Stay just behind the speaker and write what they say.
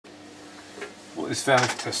Bought this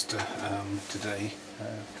valve tester today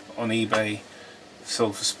on eBay,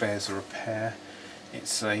 sold for spares or repair.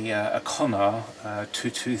 It's a Conar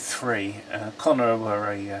 223. Conar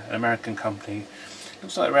were an American company.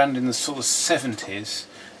 Looks like around in the sort of 70s,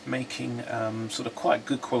 making sort of quite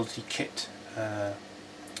good quality kit,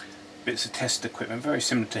 bits of test equipment, very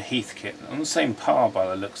similar to Heathkit, on the same par by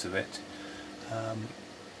the looks of it.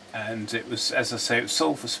 And it was, as I say, it was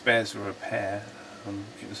sold for spares or repair.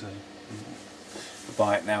 It was a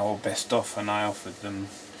buy it now or best off, and I offered them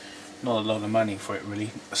not a lot of money for it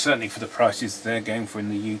really, certainly for the prices they're going for in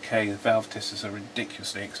the UK. The valve testers are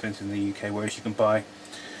ridiculously expensive in the UK, whereas you can buy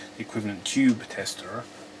the equivalent tube tester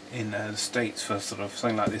in the States for sort of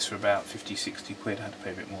something like this for about 50-60 quid. I had to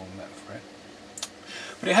pay a bit more than that for it.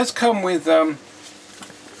 But it has come with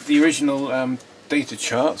the original data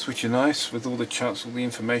charts, which are nice, with all the charts, all the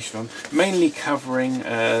information on, mainly covering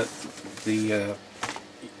the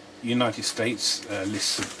United States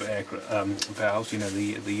lists of air valves, you know,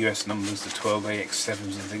 the US numbers, the 12AX7s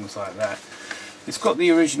and things like that. It's got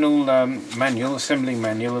the original manual, assembling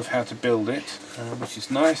manual of how to build it, which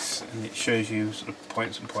is nice, and it shows you sort of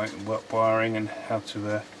point wiring and how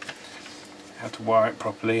to wire it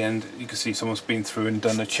properly. And you can see someone's been through and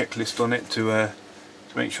done a checklist on it to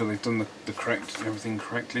make sure they've done everything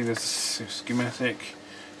correctly. There's a schematic,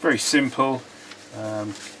 very simple.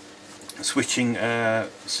 Switching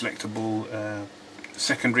selectable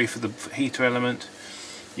secondary for the heater element.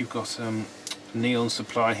 You've got neon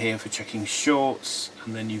supply here for checking shorts,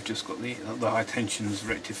 and then you've just got the high tensions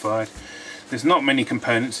rectified. There's not many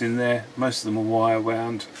components in there, most of them are wire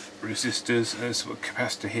wound resistors. There's a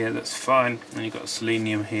capacitor here, that's fine, and you've got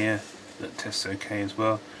selenium here that tests okay as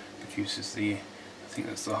well, produces the, I think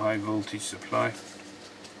that's the high voltage supply.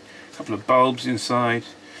 A couple of bulbs inside,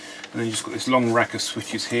 and then you've just got this long rack of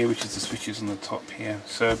switches here, which is the switches on the top here.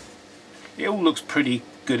 So it all looks pretty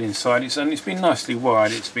good inside. It's been nicely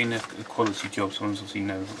wired. It's been a quality job. Someone obviously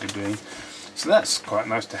knows what they're doing. So that's quite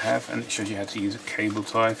nice to have, and it shows you how to use a cable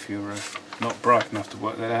tie if you're not bright enough to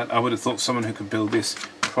work that out. I would have thought someone who could build this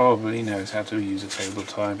probably knows how to use a cable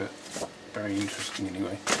tie, but very interesting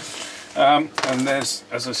anyway. And there's,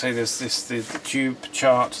 as I say, there's the tube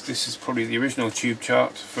chart. This is probably the original tube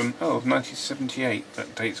chart from 1978.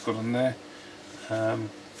 That date's got on there.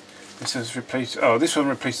 This has replaced. Oh, this one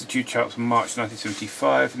replaced the tube chart from March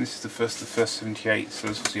 1975, and this is the first 78. So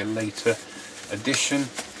this is obviously a later edition.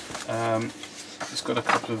 It's got a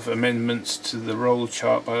couple of amendments to the roll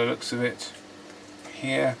chart by the looks of it.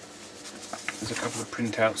 Here, there's a couple of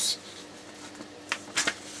printouts.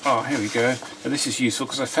 Oh, here we go. Now, this is useful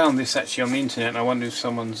because I found this actually on the internet, and I wonder if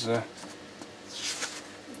someone's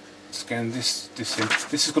scanned this in.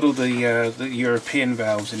 This has got all the European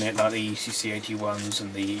valves in it, like the ECC 81s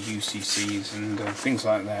and the UCCs and things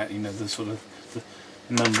like that. You know, the sort of the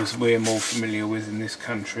numbers we're more familiar with in this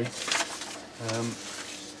country.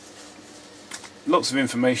 Lots of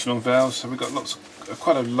information on valves, so we've got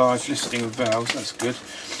quite a large listing of valves. That's good.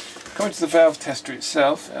 Coming to the valve tester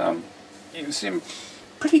itself, it was in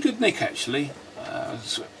pretty good nick actually.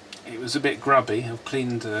 It was a bit grubby. I've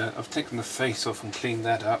taken the face off and cleaned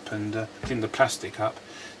that up, and cleaned the plastic up.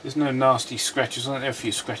 There's no nasty scratches on it. There are a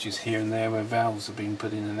few scratches here and there where valves have been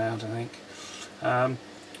put in and out, I think.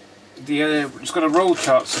 It's got a roll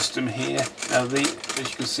chart system here. Now, as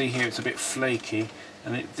you can see here, it's a bit flaky,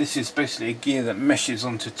 and this is basically a gear that meshes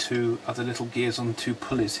onto two other little gears on two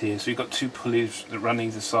pulleys here. So you've got two pulleys that run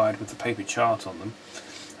either side with the paper chart on them,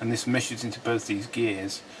 and this meshes into both these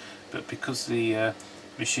gears. But because the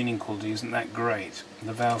machining quality isn't that great,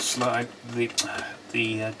 the valve slide,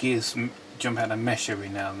 the gears jump out of mesh every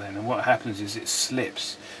now and then, and what happens is it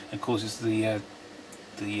slips and causes the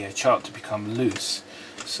chart to become loose.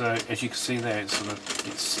 So as you can see there,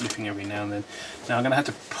 it's slipping every now and then. Now I'm going to have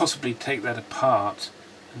to possibly take that apart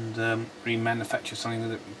and remanufacture something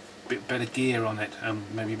with a bit better gear on it,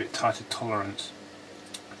 maybe a bit tighter tolerance,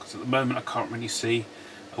 because at the moment I can't really see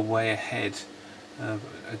a way ahead of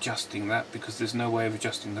adjusting that, because there's no way of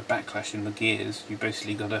adjusting the backlash in the gears. You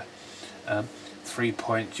basically got a 3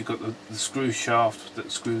 point, you've got the screw shaft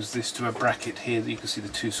that screws this to a bracket here, that you can see the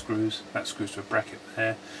two screws, that screws to a bracket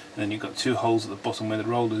there, and then you've got two holes at the bottom where the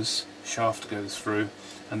roller's shaft goes through,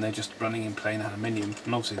 and they're just running in plain aluminium,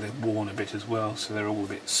 and obviously they're worn a bit as well, so they're all a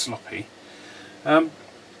bit sloppy.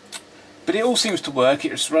 But it all seems to work.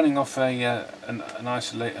 It's running off an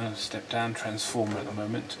isolated step down transformer at the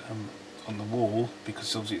moment on the wall,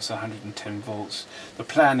 because obviously it's 110 volts. The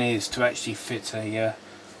plan is to actually fit a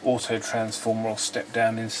auto transformer or step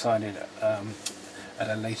down inside it at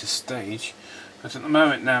a later stage, but at the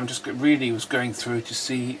moment now I'm just really was going through to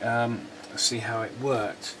see how it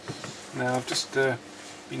worked. Now I've just been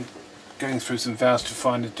going through some valves to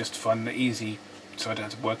find the easy, so I don't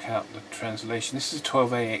have to work out the translation. This is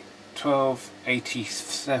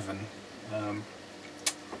 1287. And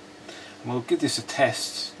we'll give this a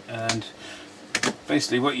test, and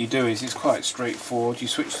basically what you do is, it's quite straightforward. You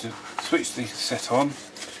switch the set on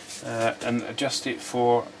and adjust it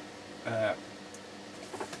for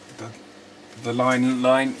the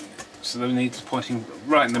line, so the needle's pointing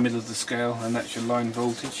right in the middle of the scale, and that's your line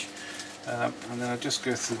voltage. And then I'll just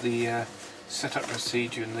go through the setup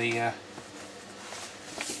procedure in the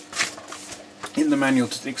manual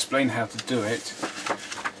to explain how to do it.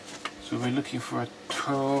 So we're looking for a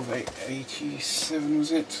 1287,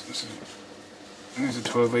 was it? So there's a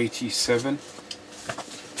 1287.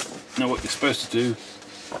 Now what you're supposed to do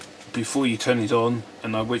before you turn it on,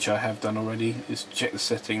 and which I have done already, is check the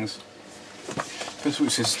settings. First of all,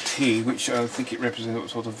 it says T, which I think it represents what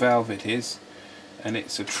sort of valve it is, and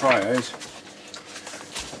it's a triode.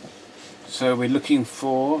 So we're looking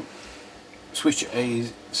for switch A.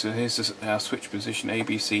 So here's our switch position, A,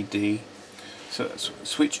 B, C, D. So that's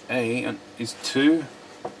switch A is 2.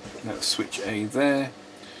 That's switch A there.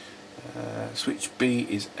 Switch B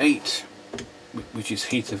is 8, which is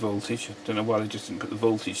heater voltage. I don't know why they just didn't put the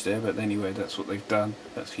voltage there, but anyway, that's what they've done.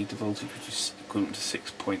 That's heater voltage, which is equivalent to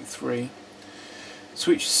 6.3.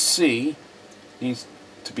 Switch C needs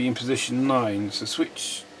to be in position 9. So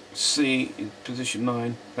switch C in position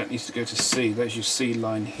 9. That needs to go to C. That's your C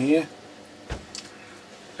line here.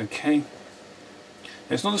 Okay.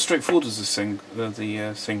 It's not as straightforward as the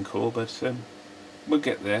Conar, but we'll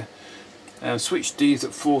get there. Switch D is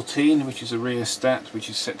at 14, which is a rheostat, which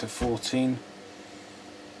is set to 14.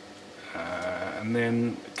 And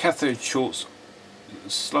then cathode shorts,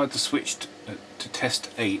 slide the switch to test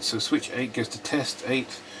 8. So switch 8 goes to test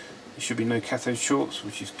 8. There should be no cathode shorts,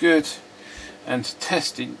 which is good. And to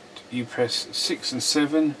test it, you press 6 and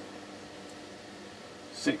 7.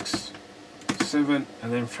 6, 7,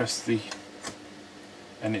 and then press the,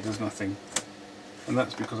 and it does nothing. And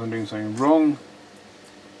that's because I'm doing something wrong.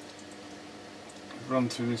 Run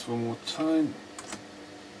through this one more time.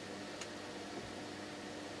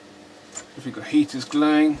 If we've got heaters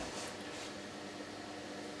glowing,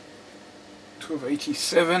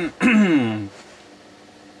 1287.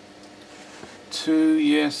 2,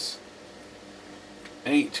 yes.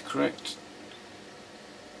 8, correct.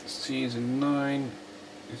 C is in 9.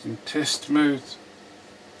 Is in test mode.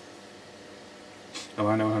 Oh,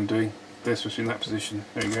 I know what I'm doing. They're supposed to be in that position.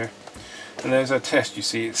 There you go. And there's our test. You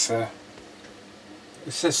see, it's it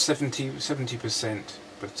says 70%,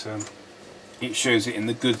 but it shows it in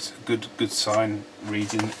the good sign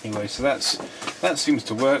reading anyway. So that seems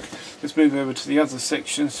to work. Let's move over to the other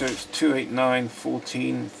section. So it's 289,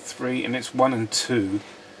 14, 3, and it's 1 and 2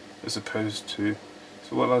 as opposed to.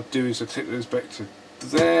 So what I'll do is I'll take those back to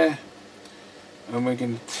there, and we're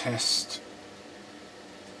going to test.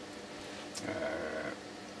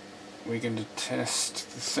 We're going to test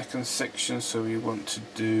the second section. So we want to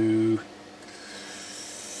do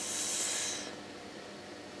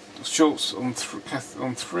shorts on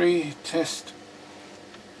 3, test,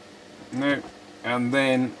 no, and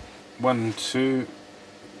then 1 and 2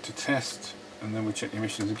 to test, and then we check the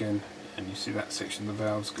emissions again, and you see that section of the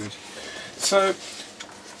valve's good. So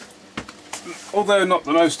although not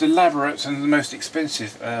the most elaborate and the most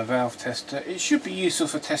expensive valve tester, it should be useful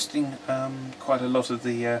for testing quite a lot of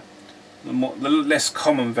the less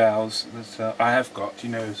common valves that I have got.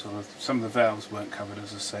 You know, sort of some of the valves weren't covered,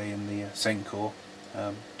 as I say, in the Conar.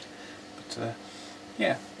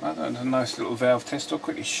 Yeah, I thought it was a nice little valve test. I'll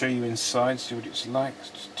quickly show you inside, see what it's like.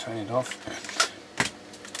 Let's just turn it off.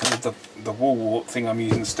 And the wall wart thing I'm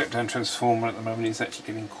using, the step down transformer at the moment, is actually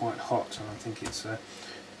getting quite hot, and I think it's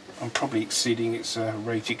I'm probably exceeding its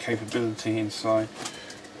rated capability inside.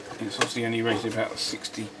 It's obviously only rated about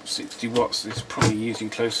 60 watts. It's probably using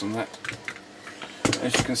close on that.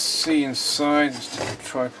 As you can see inside, let's take the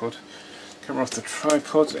tripod, camera off the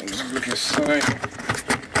tripod and look inside.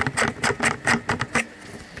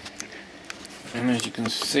 And as you can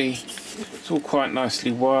see, it's all quite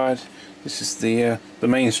nicely wired. This is the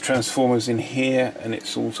mains transformers in here, and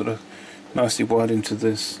it's all sort of nicely wired into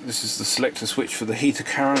this. This is the selector switch for the heater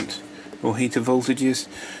current or heater voltages.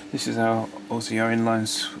 This is our obviously our inline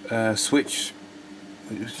switch,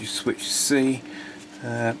 which is switch C.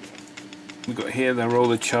 We've got here the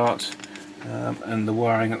roller chart, and the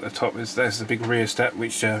wiring at the top there's the big rheostat,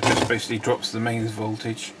 which just basically drops the mains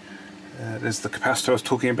voltage. There's the capacitor I was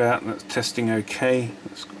talking about, that's testing okay,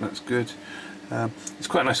 that's good. It's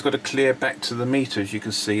quite nice, it's got a clear back to the meter, as you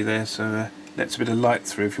can see there, so lets a bit of light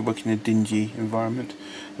through if you're working in a dingy environment.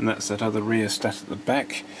 And that's that other rheostat at the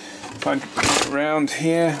back. If I bring it around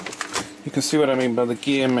here, you can see what I mean by the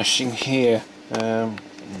gear meshing here. The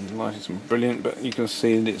light isn't brilliant, but you can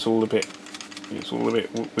see that it's all a bit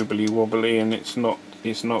wibbly wobbly, and it's not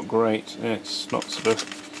great. It's not sort of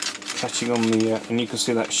catching on the and you can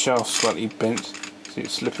see that shaft slightly bent. See,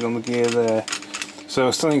 it's slipping on the gear there. So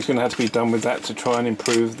something's going to have to be done with that to try and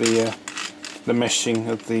improve the meshing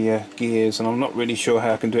of the gears, and I'm not really sure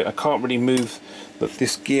how I can do it. I can't really move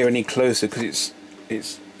this gear any closer because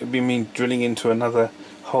it'd be me drilling into another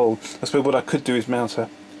hole. I suppose what I could do is mount a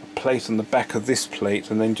plate on the back of this plate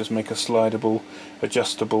and then just make a slidable,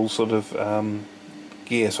 adjustable sort of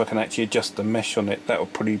gear, so I can actually adjust the mesh on it. That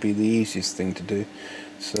would probably be the easiest thing to do.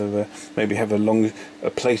 So maybe have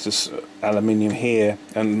a plate of aluminium here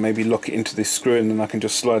and maybe lock it into this screw, and then I can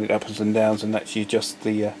just slide it ups and downs and actually adjust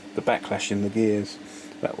the backlash in the gears.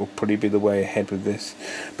 That will probably be the way ahead with this.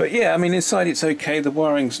 But yeah, I mean, inside it's okay. The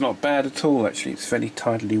wiring's not bad at all, actually. It's fairly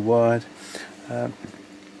tidily wired. Though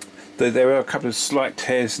there are a couple of slight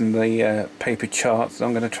tears in the paper charts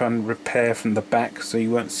I'm going to try and repair from the back, so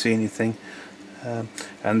you won't see anything.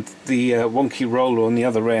 And the wonky roller on the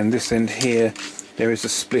other end, this end here, there is a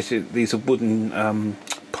split. These are wooden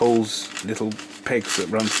poles, little pegs that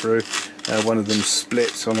run through. One of them split,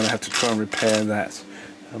 so I'm going to have to try and repair that.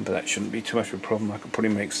 But that shouldn't be too much of a problem. I could probably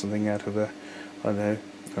make something out of I don't know,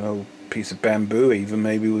 an old piece of bamboo even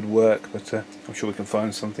maybe would work, but I'm sure we can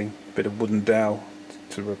find something, a bit of wooden dowel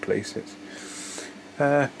to replace it.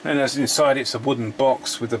 And as inside, it's a wooden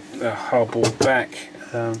box with a hardboard back.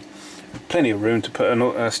 Plenty of room to put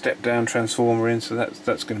a step down transformer in, so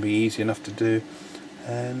that's going to be easy enough to do.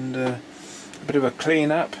 And a bit of a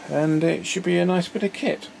clean up, and it should be a nice bit of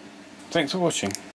kit. Thanks for watching.